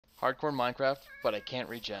Hardcore Minecraft, but I can't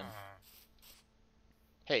regen.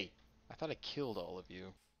 Hey, I thought I killed all of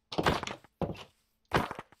you.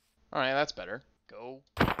 Alright, that's better. Go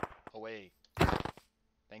away.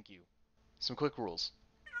 Thank you. Some quick rules.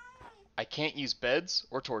 I can't use beds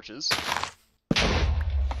or torches.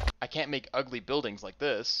 I can't make ugly buildings like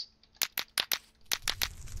this.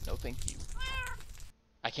 No thank you.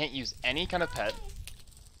 I can't use any kind of pet,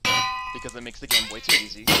 because it makes the game way too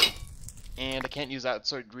easy. And I can't use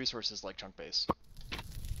outside resources like chunk base.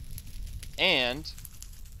 And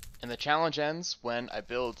the challenge ends when I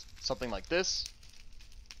build something like this,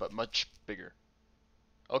 but much bigger.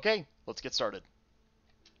 Okay, let's get started.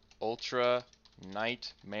 Ultra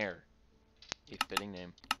Nightmare. A fitting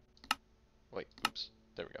name. Wait, oops.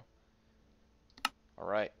 There we go.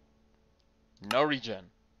 Alright. No regen.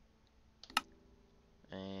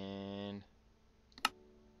 And...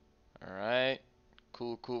 Alright.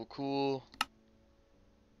 Cool, cool, cool.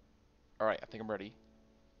 Alright, I think I'm ready.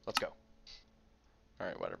 Let's go.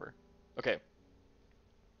 Alright, whatever. Okay.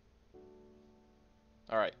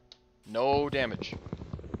 Alright. No damage.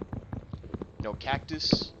 No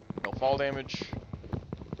cactus. No fall damage.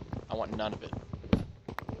 I want none of it.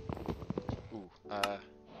 Ooh, I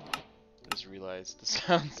just realized the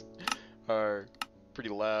sounds are pretty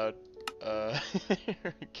loud.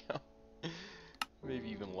 Here we go. Maybe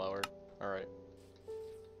even lower. Alright.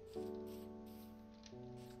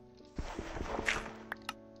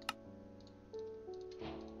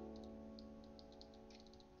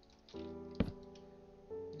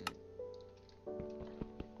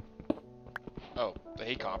 Oh,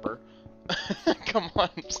 hey copper. Come on,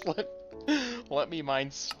 just let me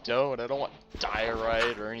mine stone. I don't want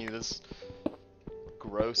diorite or any of this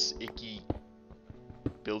gross, icky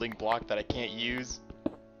building block that I can't use.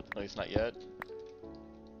 At least not yet.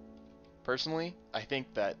 Personally, I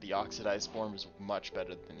think that the oxidized form is much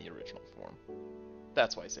better than the original form.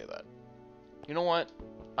 That's why I say that. You know what?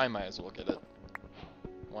 I might as well get it.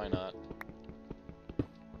 Why not?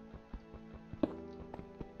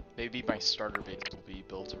 Maybe my starter base will be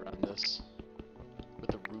built around this.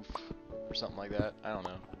 With a roof or something like that. I don't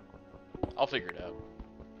know. I'll figure it out.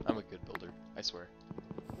 I'm a good builder, I swear.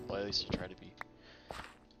 Well, at least you try to be.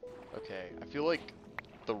 Okay, I feel like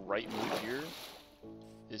the right move here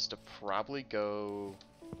is to probably go...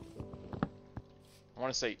 I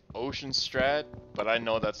want to say ocean strat, but I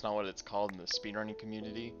know that's not what it's called in the speedrunning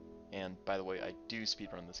community. And by the way, I do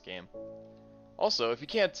speedrun this game. Also, if you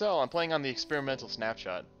can't tell, I'm playing on the experimental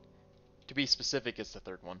snapshot. To be specific, it's the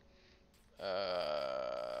third one.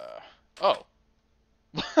 Oh.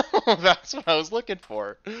 That's what I was looking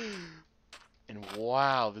for. And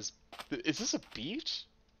wow, is this a beach?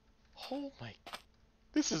 Oh my,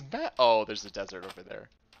 this is bad. Oh, there's a desert over there.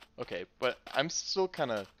 Okay, but I'm still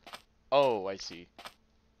kind of, oh, I see.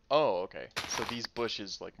 Oh, okay. So these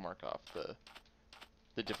bushes like mark off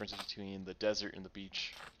the difference between the desert and the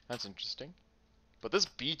beach. That's interesting. But this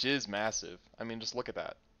beach is massive. I mean, just look at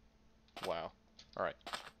that. Wow. Alright.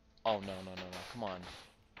 Oh, no, no, no, no. Come on.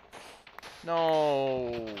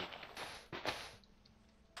 No!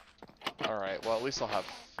 Alright, well, at least I'll have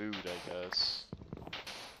food, I guess.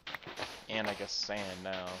 And I guess sand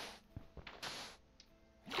now.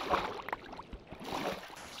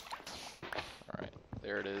 Alright,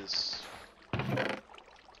 there it is.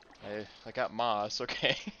 I got moss,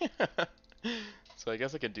 okay. So I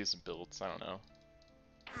guess I could do some builds, I don't know.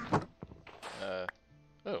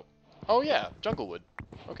 Oh. Oh yeah, jungle wood.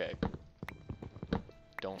 Okay.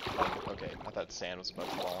 Okay, I thought sand was about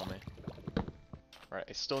to fall on me. Alright,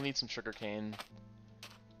 I still need some sugarcane.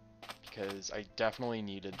 Because I definitely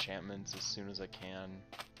need enchantments as soon as I can.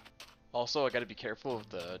 Also, I gotta be careful of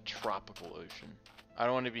the tropical ocean. I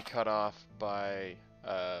don't want to be cut off by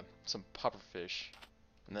some pufferfish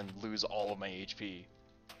and then lose all of my HP.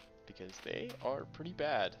 Because they are pretty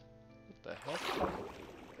bad. What the heck?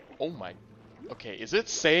 Oh my... Okay, is it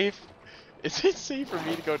safe? Is it safe for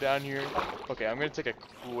me to go down here? Okay, I'm gonna take a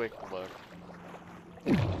quick look.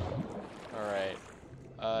 Alright.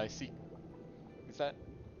 I see... Is that...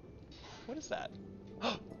 What is that?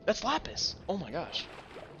 Oh, that's lapis! Oh my gosh.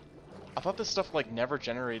 I thought this stuff like never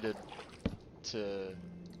generated to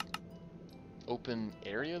open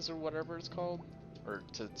areas or whatever it's called? Or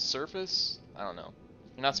to surface? I don't know.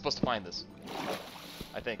 You're not supposed to find this.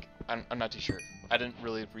 I think. I'm not too sure. I didn't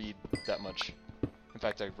really read that much. In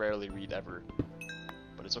fact, I rarely read ever.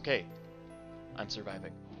 But it's okay. I'm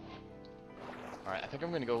surviving. Alright, I think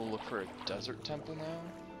I'm gonna go look for a desert temple now.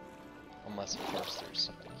 Unless, of course, there's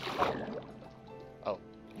something here. Oh.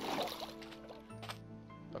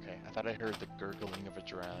 Okay, I I thought I heard the gurgling of a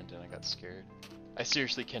drowned and I got scared. I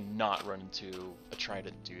seriously cannot run into a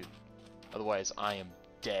trident, dude. Otherwise, I am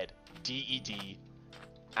dead. DED.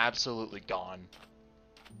 Absolutely gone.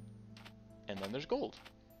 And then there's gold.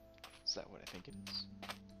 Is that what I think it is?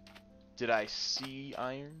 Did I see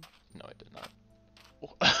iron? No, I did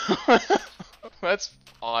not. That's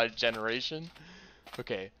odd generation.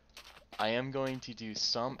 Okay. I am going to do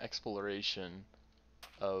some exploration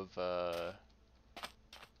of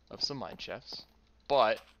some mine shafts,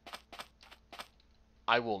 but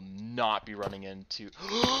I will not be running into.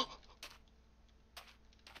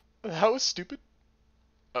 That was stupid.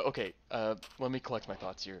 Okay, let me collect my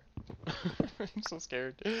thoughts here. I'm so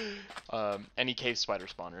scared. Any cave spider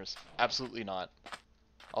spawners? Absolutely not.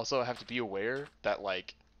 Also, I have to be aware that,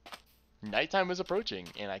 like, nighttime is approaching,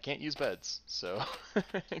 and I can't use beds, so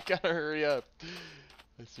gotta hurry up.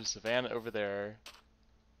 There's Savannah over there.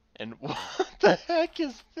 And what the heck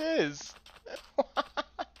is this?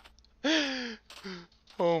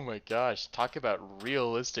 Oh my gosh, talk about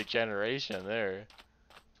realistic generation there.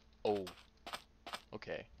 Oh,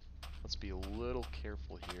 okay. Let's be a little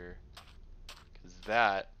careful here. Because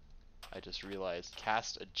that, I just realized,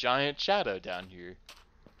 cast a giant shadow down here.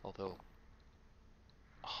 Although,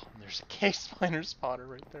 oh, there's a cave spider spawner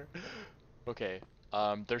right there. Okay,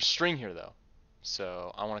 there's string here though.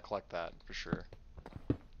 So I want to collect that for sure.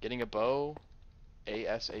 Getting a bow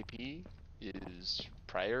ASAP is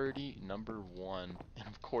priority number 1. And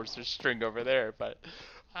of course there's string over there, but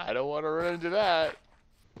I don't want to run into that.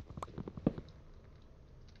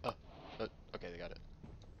 Okay, they got it.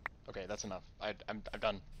 Okay, that's enough. I'm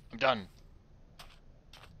done. I'm done.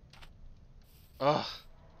 Ugh.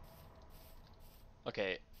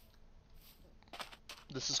 Okay.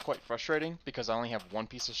 This is quite frustrating because I only have 1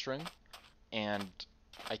 piece of string, and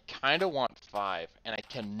I kind of want 5, and I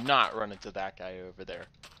cannot run into that guy over there.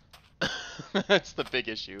 That's the big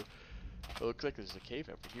issue. It looks like there's a cave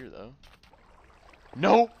over here, though.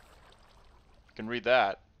 No! I can read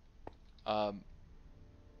that. There's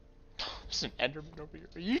an Enderman over here.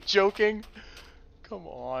 Are you joking? Come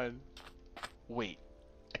on. Wait.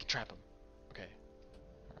 I can trap him. Okay.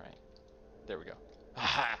 Alright. There we go.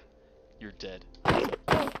 Aha! You're dead.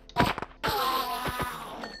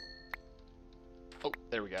 Oh,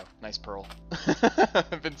 there we go. Nice pearl.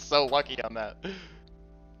 I've been so lucky on that.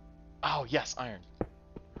 Oh, yes, iron.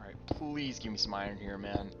 Alright, please give me some iron here,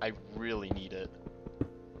 man. I really need it.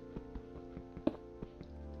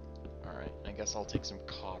 Alright, I guess I'll take some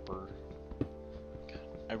copper. God,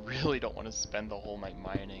 I really don't want to spend the whole night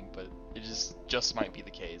mining, but it just might be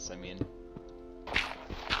the case. I mean...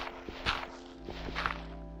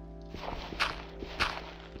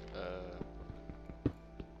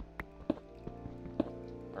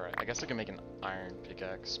 Alright, I guess I can make an iron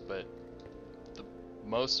pickaxe, but the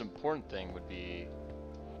most important thing would be...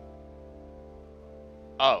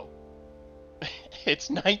 Oh. It's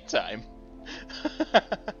nighttime.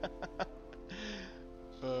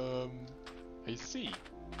 I see.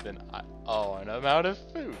 Then oh, and I'm out of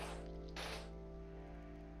food.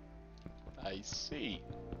 I see.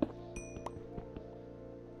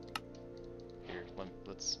 Here,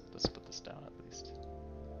 let's put this down at least.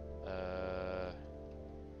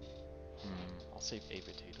 I'll save a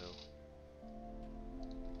potato.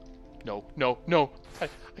 No, no, no! I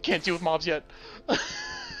can't deal with mobs yet.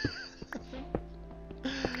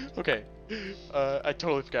 Okay. I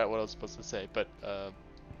totally forgot what I was supposed to say, but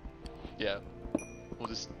yeah, we'll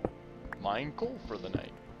just mine coal for the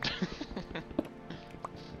night.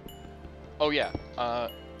 Oh yeah, I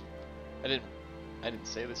didn't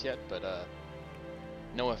say this yet, but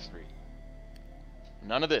no F3.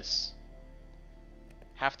 None of this.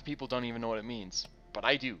 Half the people don't even know what it means, but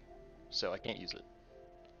I do, so I can't use it.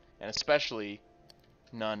 And especially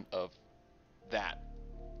none of that.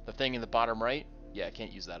 The thing in the bottom right, yeah, I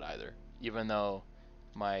can't use that either. Even though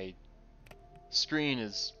my screen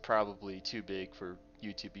is probably too big for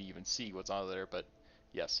you to even see what's on there, but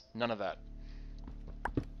yes, none of that.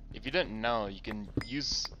 If you didn't know, you can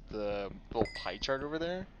use the little pie chart over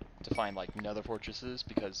there to find like nether fortresses,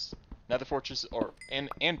 because nether fortresses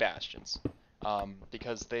and bastions,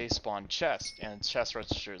 because they spawn chests, and chest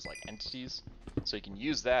registers like entities, so you can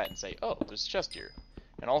use that and say, oh, there's a chest here.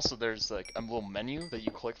 And also there's like a little menu that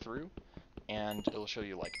you click through, and it'll show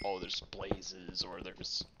you like, oh, there's blazes, or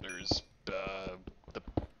there's the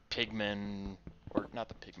pigmen, or not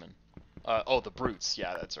the pigmen. Oh, the brutes.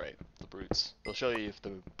 Yeah, that's right, the brutes. They'll show you if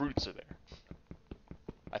the brutes are there.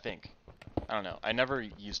 I think. I don't know. I never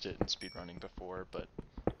used it in speedrunning before, but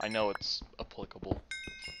I know it's applicable.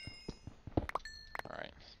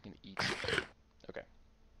 Alright, I'm gonna eat. Okay.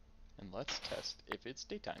 And let's test if it's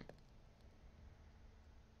daytime.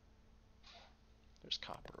 there's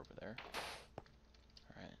copper over there.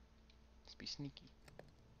 Alright. Let's be sneaky.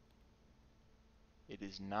 It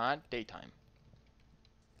is not daytime.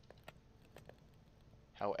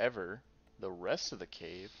 However, the rest of the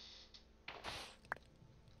cave,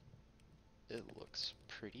 it looks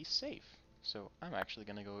pretty safe. So I'm actually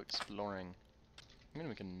gonna go exploring. I'm gonna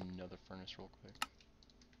make another furnace real quick.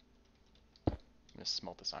 I'm gonna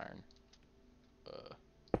smelt this iron.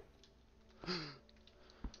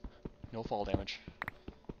 No fall damage.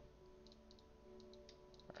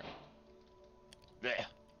 Alright. Blech.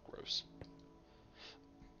 Gross.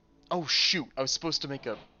 Oh shoot! I was supposed to make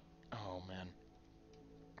a... Oh man.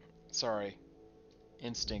 Sorry.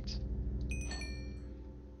 Instinct.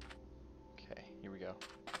 Okay, here we go.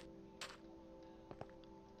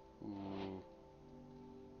 Ooh.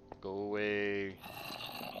 Go away.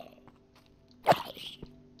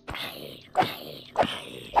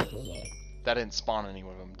 That didn't spawn any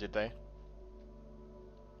of them, did they?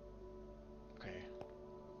 Okay.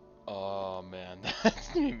 Oh man, that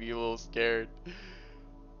made me a little scared.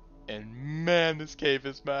 And man, this cave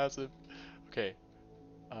is massive. Okay.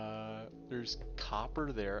 There's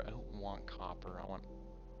copper there. I don't want copper. I want...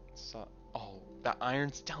 Oh, that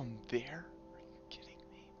iron's down there? Are you kidding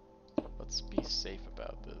me? Let's be safe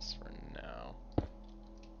about this for now.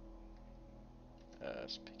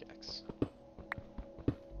 Just pickaxe.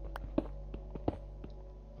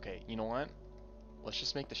 Okay, you know what? Let's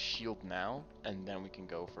just make the shield now, and then we can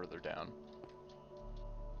go further down.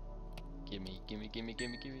 Gimme, gimme, gimme,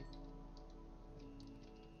 gimme, gimme.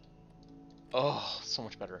 Oh, so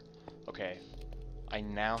much better. Okay, I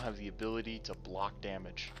now have the ability to block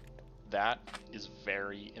damage. That is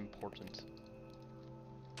very important.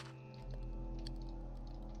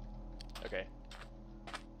 Okay.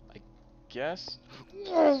 I guess...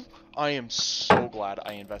 I am so glad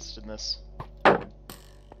I invested in this.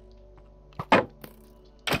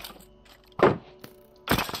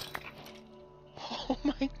 Oh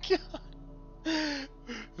my god!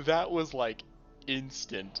 That was like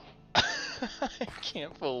instant. I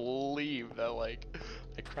can't believe that, like,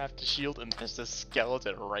 I craft a shield and there's a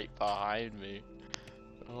skeleton right behind me.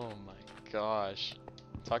 Oh my gosh.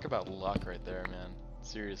 Talk about luck right there, man.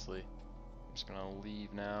 Seriously. I'm just gonna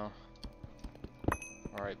leave now.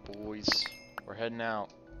 Alright, boys. We're heading out.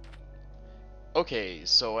 Okay,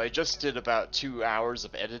 so I just did about 2 hours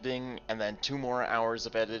of editing, and then 2 more hours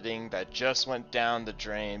of editing that just went down the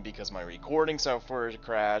drain because my recording software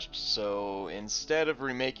crashed, so instead of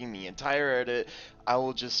remaking the entire edit, I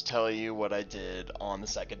will just tell you what I did on the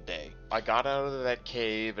second day. I got out of that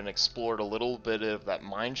cave and explored a little bit of that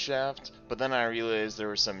mine shaft, but then I realized there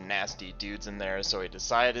were some nasty dudes in there, so I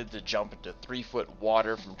decided to jump into 3-foot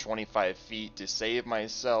water from 25 feet to save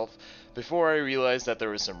myself, before I realized that there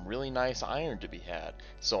was some really nice iron to be had.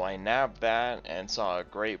 So I nabbed that and saw a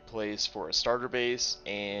great place for a starter base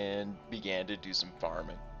and began to do some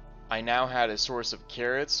farming. I now had a source of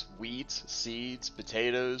carrots, wheat, seeds,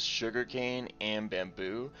 potatoes, sugarcane, and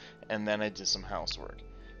bamboo, and then I did some housework.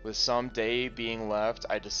 With some day being left,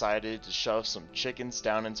 I decided to shove some chickens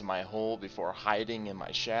down into my hole before hiding in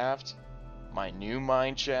my shaft, my new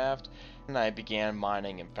mine shaft, and I began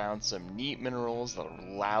mining and found some neat minerals that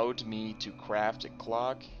allowed me to craft a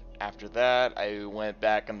clock. After that, I went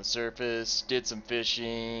back on the surface, did some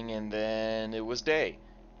fishing, and then it was day.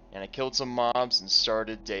 And I killed some mobs and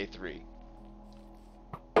started day 3.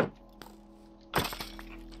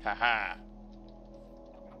 Haha.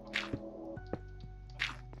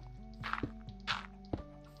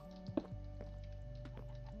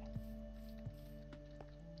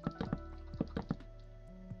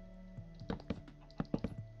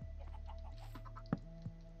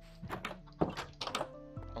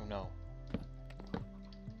 Oh no.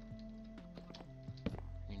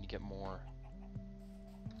 I need to get more.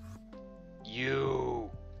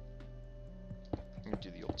 You! I'm gonna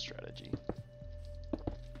do the old strategy.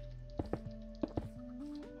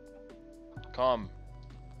 Come.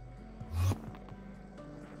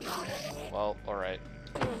 Well, alright.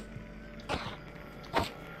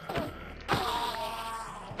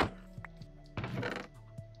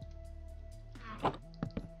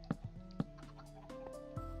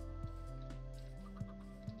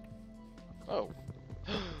 Oh.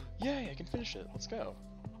 Yay, I can finish it. Let's go.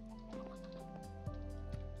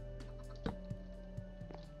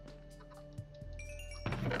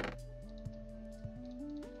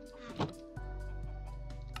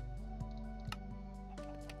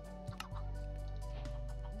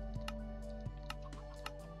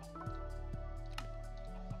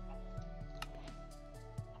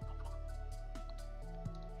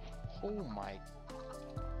 Oh my...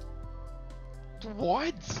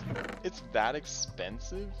 What? It's that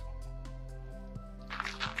expensive?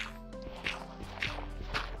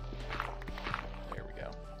 There we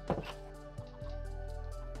go.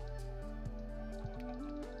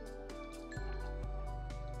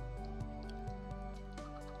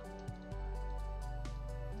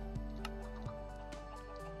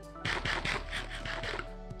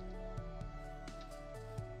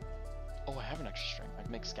 Oh, I have an extra string. I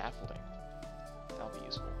can make scaffolding. That'll be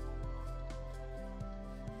useful.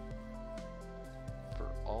 For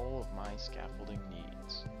all of my scaffolding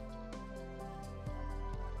needs.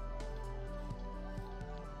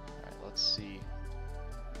 Alright, let's see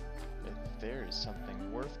if there is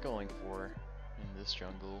something worth going for in this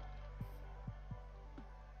jungle.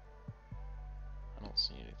 I don't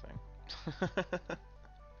see anything.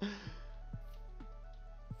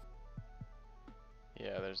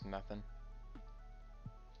 Yeah, there's nothing.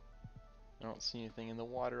 I don't see anything in the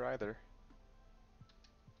water either.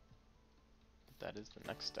 But that is the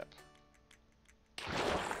next step.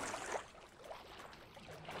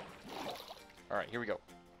 Alright, here we go.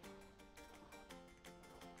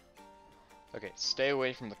 Okay, stay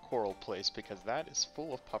away from the coral place because that is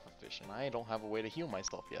full of pufferfish and I don't have a way to heal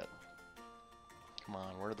myself yet. Come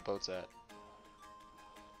on, where are the boats at?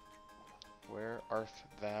 Where art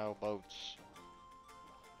thou, boats?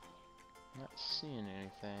 Not seeing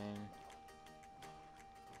anything.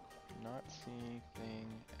 Not seeing anything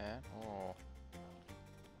at all.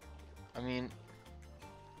 I mean,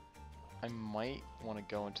 I might want to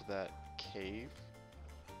go into that cave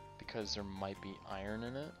because there might be iron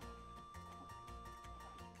in it.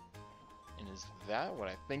 And is that what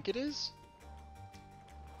I think it is?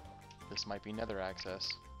 This might be nether access.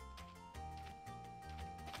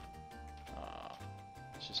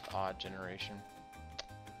 It's just odd generation.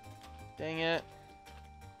 Dang it.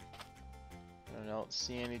 I don't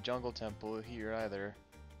see any jungle temple here either.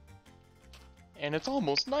 And it's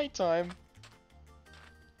almost nighttime!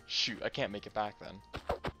 Shoot, I can't make it back then.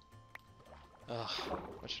 Ugh,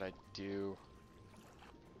 what should I do?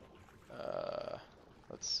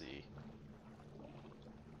 Let's see.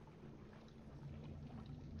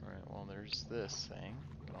 Alright, well there's this thing.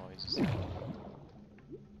 Can always just...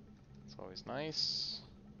 It's always nice.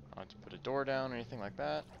 I don't have to put a door down or anything like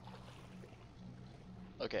that.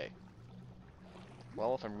 Okay.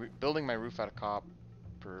 Well, if I'm building my roof out of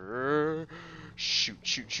copper... Shoot,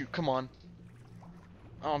 shoot, shoot, come on.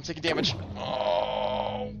 Oh, I'm taking damage.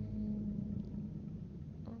 Oh!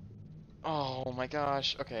 Oh my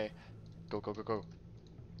gosh, okay. Go, go, go, go.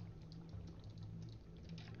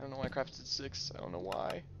 I don't know why I crafted 6. I don't know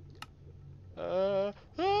why.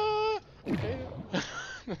 Okay.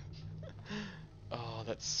 Oh,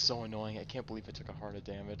 that's so annoying. I can't believe I took a heart of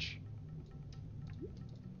damage.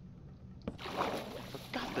 I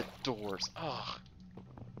forgot the doors. Ugh.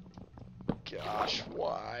 Gosh,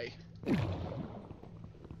 why?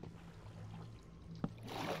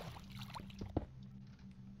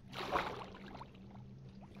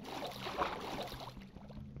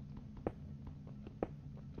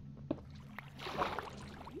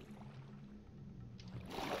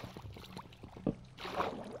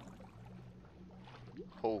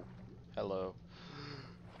 Oh, hello.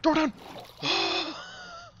 Door down! Oh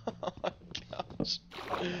my gosh.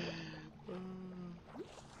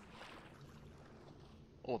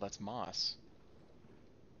 Oh, that's moss.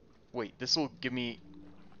 Wait, this will give me...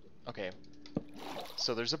 Okay.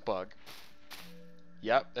 So there's a bug.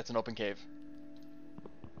 Yep, that's an open cave.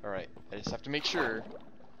 Alright, I just have to make sure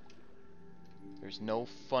there's no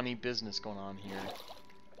funny business going on here.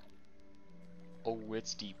 Oh,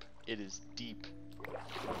 it's deep. It is deep.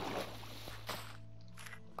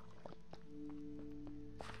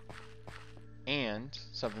 And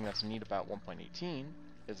something that's neat about 1.18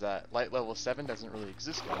 is that light level 7 doesn't really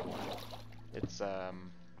exist anymore. It's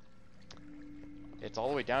all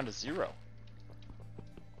the way down to 0.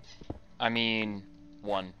 I mean,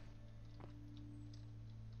 1.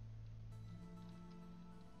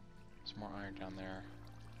 There's more iron down there.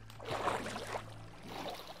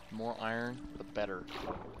 More iron, the better.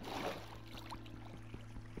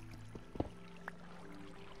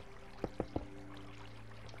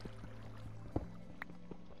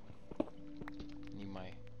 Need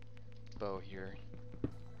my bow here.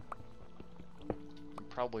 And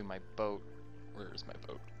probably my boat. Where is my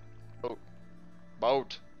boat? Boat.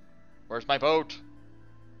 Boat! Where's my boat?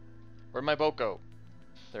 Where'd my boat go?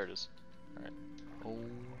 There it is. Alright. Oh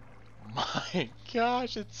my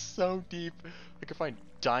gosh, it's so deep. I can find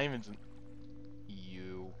diamonds in...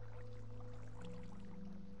 You.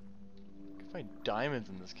 I can find diamonds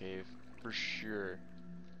in this cave. For sure.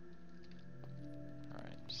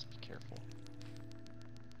 Alright, just be careful.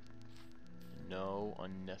 no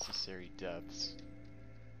unnecessary deaths.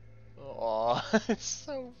 Oh, it's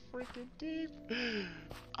so freaking deep.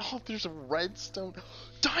 Oh, there's a redstone.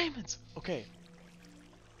 Diamonds! Okay.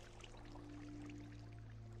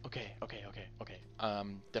 Okay.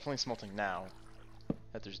 Definitely smelting now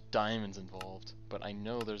that there's diamonds involved, but I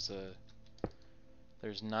know there's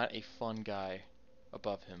not a fun guy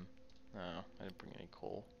above him. No, I didn't bring any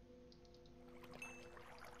coal.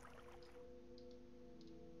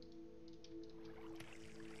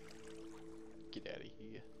 Get out of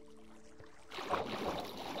here.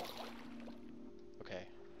 Okay.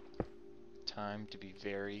 Time to be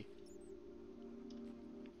very,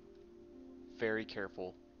 very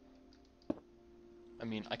careful. I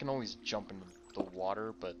mean, I can always jump into the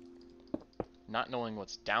water, but not knowing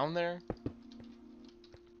what's down there,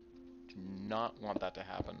 do not want that to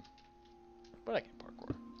happen. But I can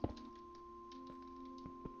parkour.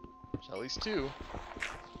 There's at least 2.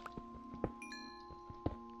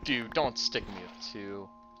 Dude, don't stick me with 2.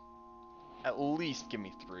 At least give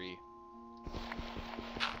me 3.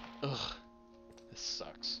 Ugh. This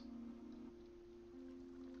sucks.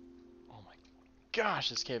 Oh my gosh,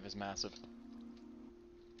 this cave is massive.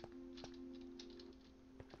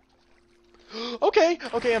 Okay,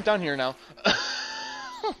 I'm down here now.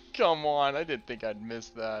 Come on, I didn't think I'd miss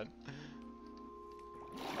that.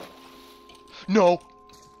 No!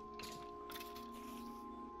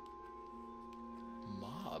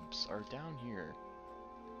 Mobs are down here.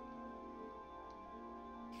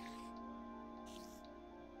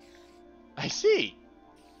 I see!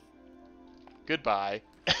 Goodbye.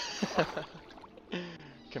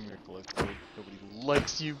 Come here, Glowtoad. Nobody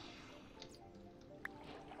likes you.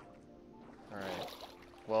 Alright.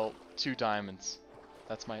 Well, 2 diamonds.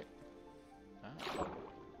 That's my... Ah.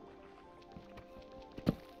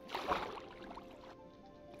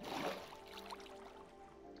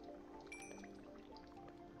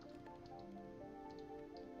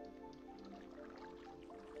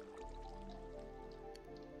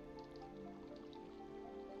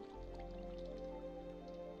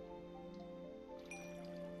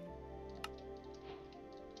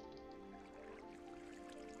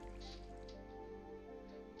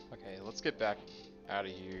 Okay, let's get back out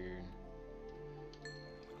of here and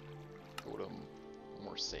go to a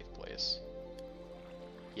more safe place.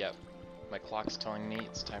 Yep, my clock's telling me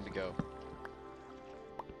it's time to go.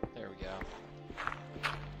 There we go.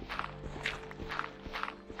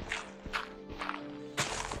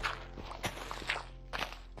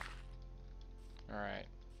 Alright.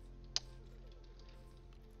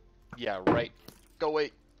 Yeah, right. Go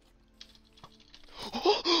away.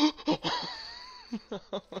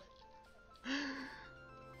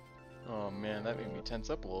 Oh man, that made me tense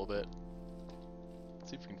up a little bit.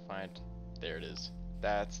 Let's see if we can find... There it is.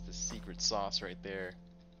 That's the secret sauce right there.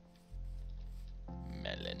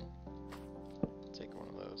 Melon. Take one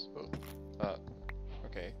of those. Oh.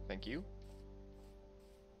 Okay, thank you.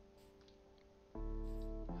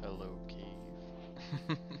 Hello,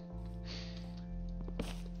 cave.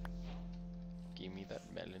 Give me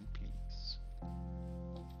that melon, please.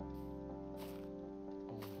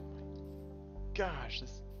 Oh my gosh,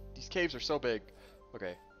 these caves are so big.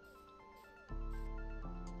 Okay.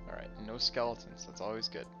 Alright, no skeletons. That's always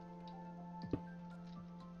good.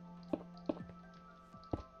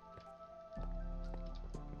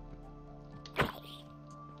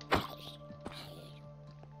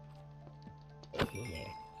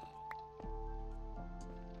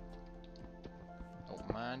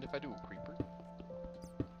 Don't mind if I do, creeper.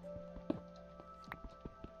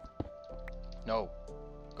 No.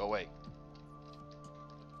 Go away.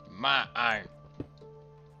 My iron.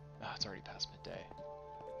 Ah, it's already past midday.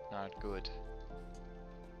 Not good.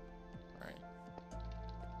 Alright.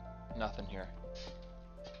 Nothing here.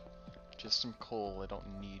 Just some coal. I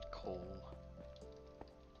don't need coal.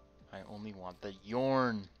 I only want the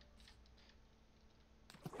yarn.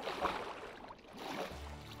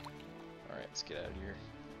 Alright, let's get out of here.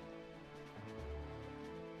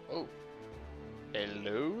 Oh.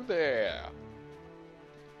 Hello there.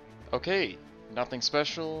 Okay. Nothing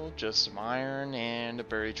special, just some iron and a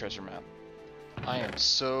buried treasure map. I am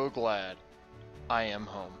so glad I am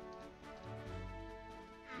home.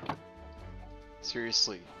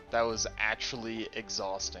 Seriously, that was actually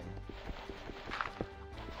exhausting.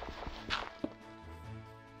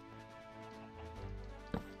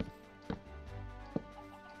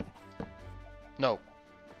 No.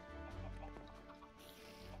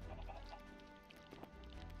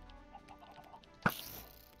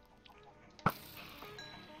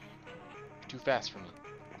 Too fast for me.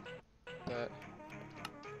 That.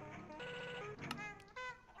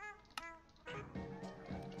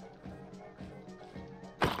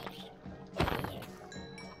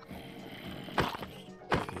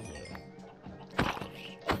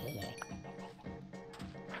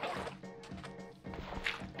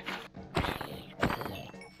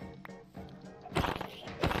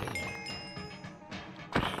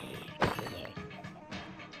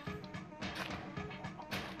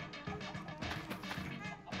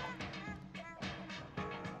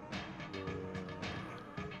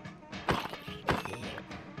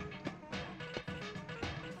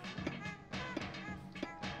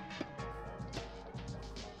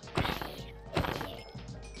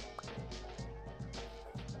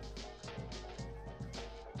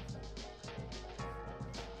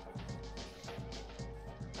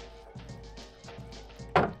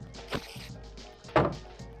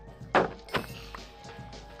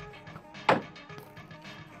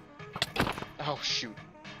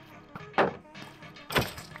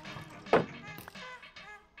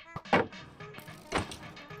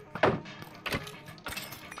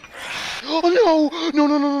 Oh no! No,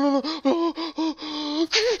 no, no, no, no, no!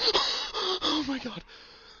 Oh my god.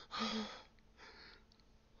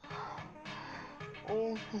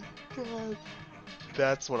 Oh my god.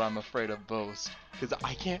 That's what I'm afraid of most. Because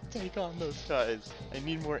I can't take on those guys. I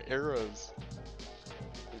need more arrows.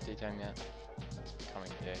 Is it daytime yet? It's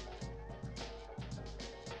becoming day.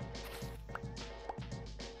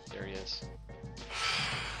 There he is.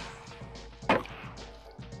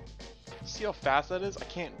 See how fast that is? I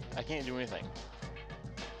can't do anything.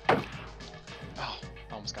 Oh,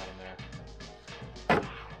 I almost got him there.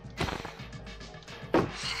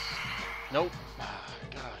 Nope. Ah,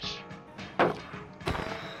 gosh.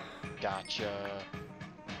 Gotcha.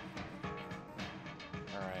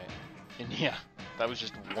 Alright. And yeah, that was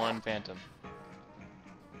just one phantom.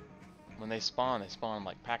 When they spawn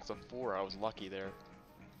like packs of 4. I was lucky there.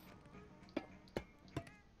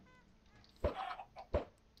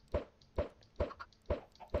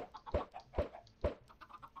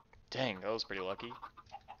 Dang, that was pretty lucky.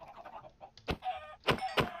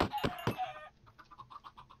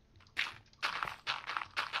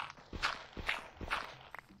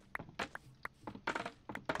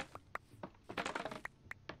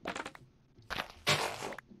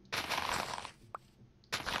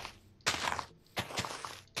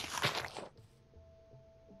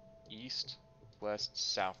 East, west,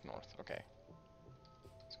 south, north. Okay.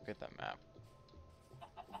 Let's get that map.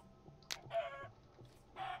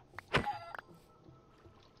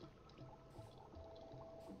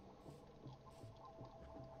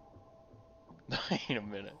 Wait a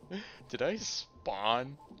minute. Did I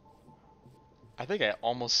spawn? I think I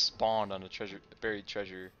almost spawned on a buried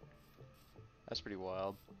treasure. That's pretty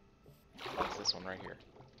wild. It's this one right here.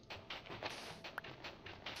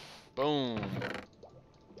 Boom.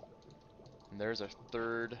 And there's a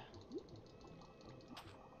third.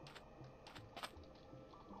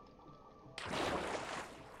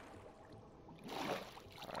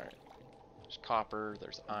 Alright. There's copper,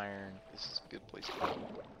 there's iron. This is a good place to go.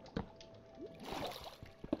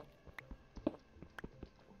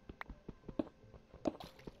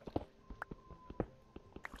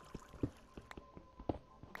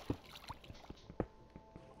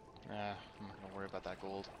 I'm not gonna worry about that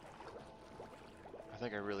gold. I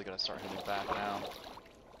think I really gotta start heading back now.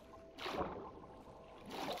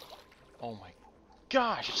 Oh my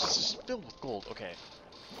gosh, it's just filled with gold. Okay.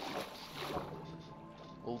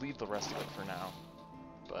 We'll leave the rest of it for now.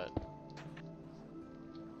 But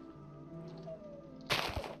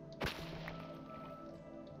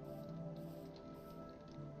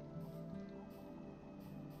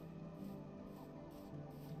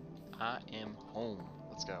I am home.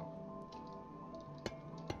 Let's go.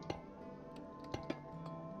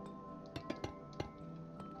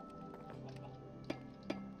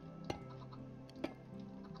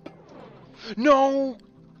 No!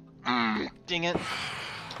 Dang it.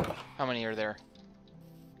 How many are there?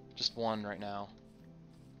 Just one right now.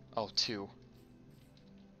 Oh, 2.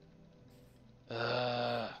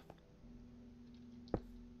 Okay.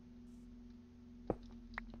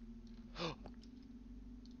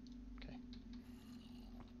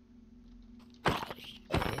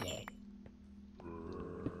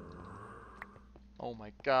 Oh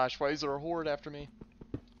my gosh, why is there a horde after me?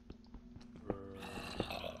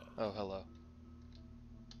 Oh, hello.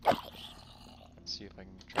 Let's see if I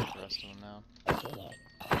can track the rest of them now.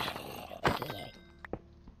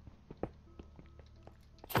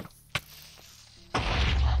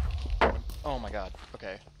 Oh my god,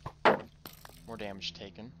 okay. More damage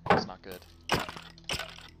taken. That's not good.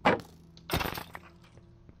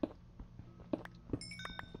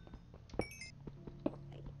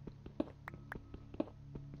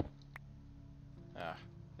 Ah,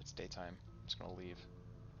 it's daytime. I'm just gonna leave.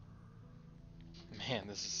 Man,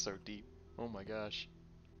 this is so deep. Oh my gosh.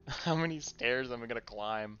 How many stairs am I gonna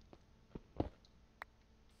climb?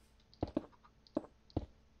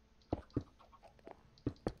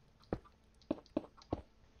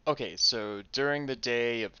 Okay, so during the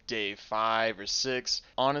day of day 5 or 6,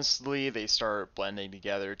 honestly, they start blending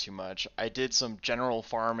together too much. I did some general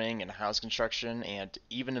farming and house construction and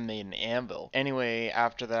even made an anvil. Anyway,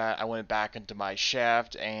 after that, I went back into my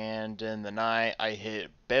shaft and in the night, I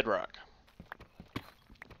hit bedrock.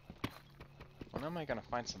 When am I gonna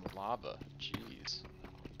find some lava? Jeez.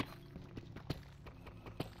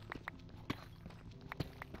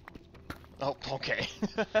 Oh, okay.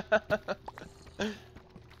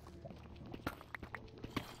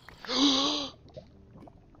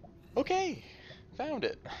 Okay, found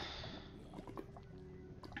it.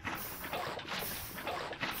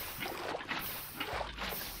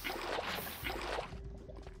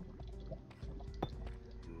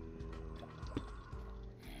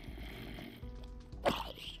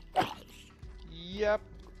 Yep.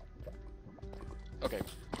 Okay.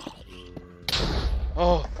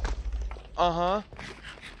 Oh. Uh-huh.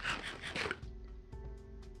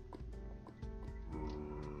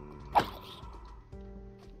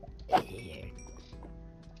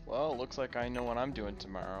 Well, looks like I know what I'm doing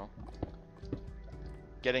tomorrow.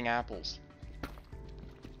 Getting apples.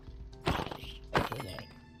 I'm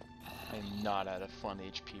not at a fun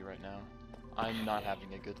HP right now. I'm not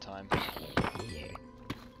having a good time.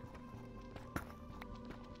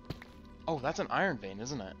 Oh, that's an iron vein,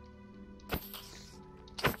 isn't it?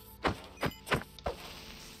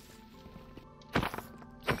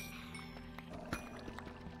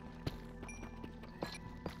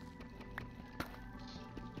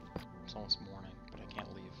 It's almost morning, but I can't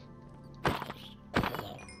leave.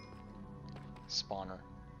 Spawner.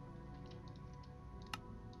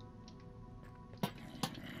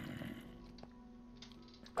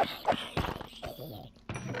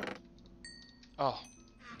 Oh.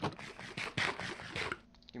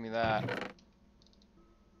 Give me that.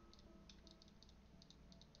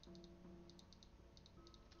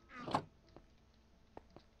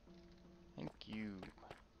 Thank you.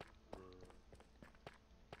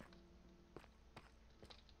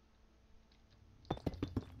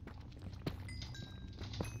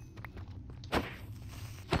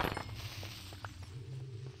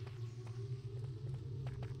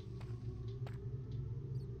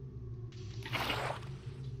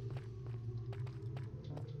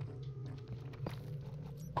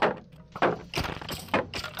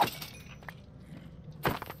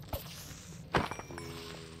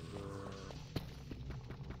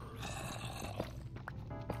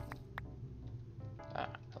 Ah,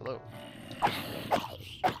 hello.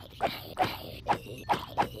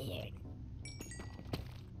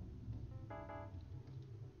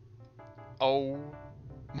 Oh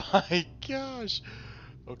my gosh!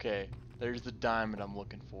 Okay, there's the diamond I'm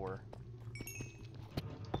looking for.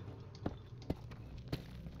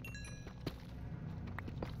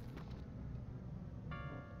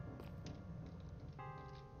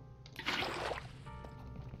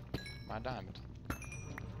 My diamond.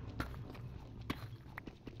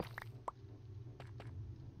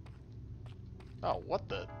 Oh, what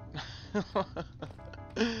the?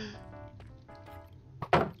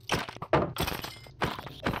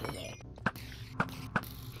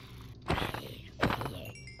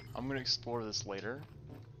 I'm gonna explore this later.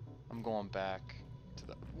 I'm going back to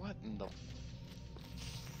the... What in the...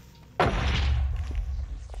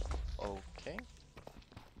 Okay.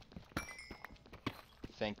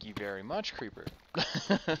 Thank you very much, creeper.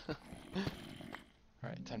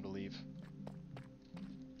 Alright, time to leave.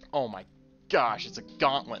 Oh my gosh, it's a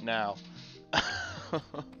gauntlet now.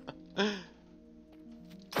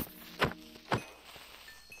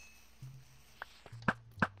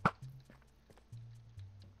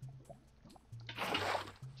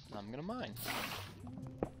 I'm gonna mine.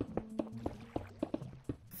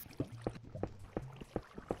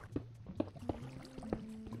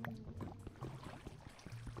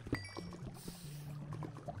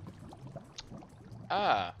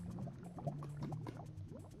 Ah.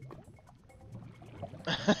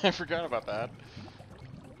 I forgot about that.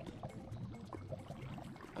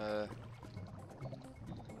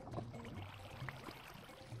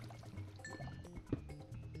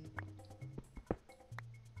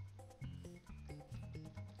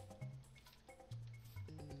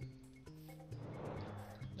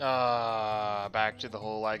 Back to the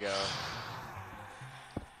hole I go.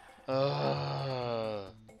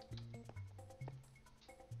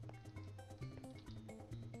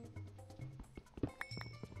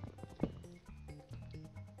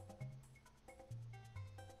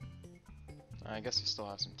 I guess we still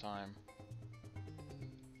have some time.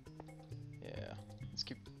 Yeah, let's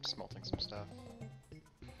keep smelting some stuff.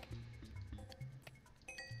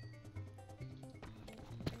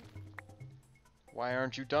 Why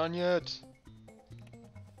aren't you done yet?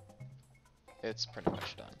 It's pretty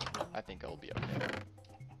much done. I think it'll be okay.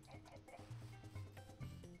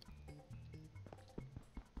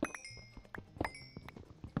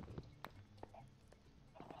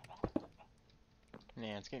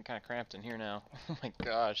 Man, it's getting kind of cramped in here now. Oh my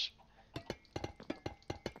gosh.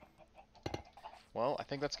 Well, I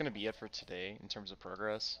think that's going to be it for today in terms of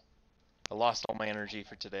progress. I lost all my energy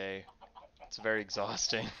for today. It's very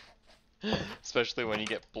exhausting. Especially when you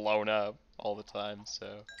get blown up all the time,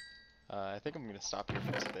 so... I think I'm going to stop here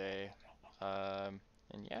for today. And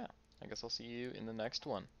yeah, I guess I'll see you in the next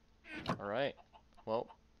one. Alright, well,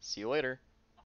 see you later.